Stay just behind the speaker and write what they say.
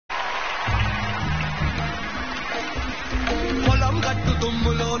దూకినట్టు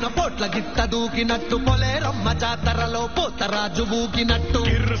దుమ్ములోన పోట్ల గిట్ట దూకినట్టు పొలేరమ్మ జాతరలో పోతరాజు ఊగినట్టు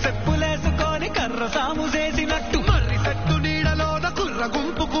కిర్రు సెప్పులేసుకొని కర్ర సాము చేసినట్టు మర్రి చెట్టు నీడలోన కుర్ర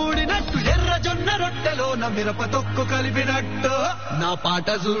గుంపు కూడినట్టు ఎర్ర జొన్న రొట్టెలోన మిరప తొక్కు కలిపినట్టు నా పాట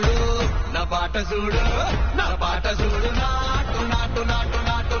చూడు నా పాట చూడు నా పాట చూడు నాటు నాటు నాటు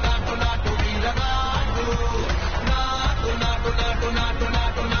నాటు నాటు నాటు వీర నాటు నాటు నాటు నాటు నాటు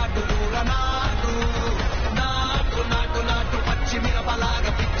నాటు నాటు దూర నాటు నాటు నాటు నాటు పచ్చి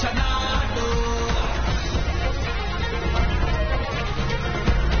మిరపలాగా పిచ్చ నాటు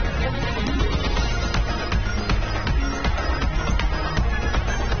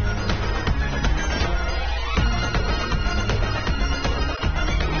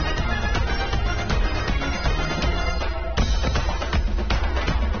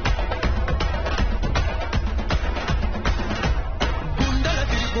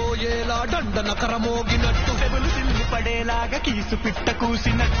దండన కరమోగినట్టు చెవులు సిల్లు పడేలాగా కీసు పిట్ట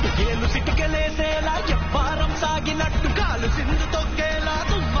కూసినట్టు ఏలు సిటికలేసేలా ఎవ్వారం సాగినట్టు కాలు సింధు తొక్కేలా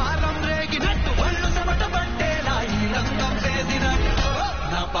దుమ్మారం రేగినట్టు ఒళ్ళు చెమట పట్టేలా ఈ రంగం చేసినట్టు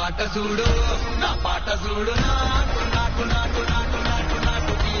నా పాట చూడు నా పాట చూడు నాటు నాటు నాటు నాటు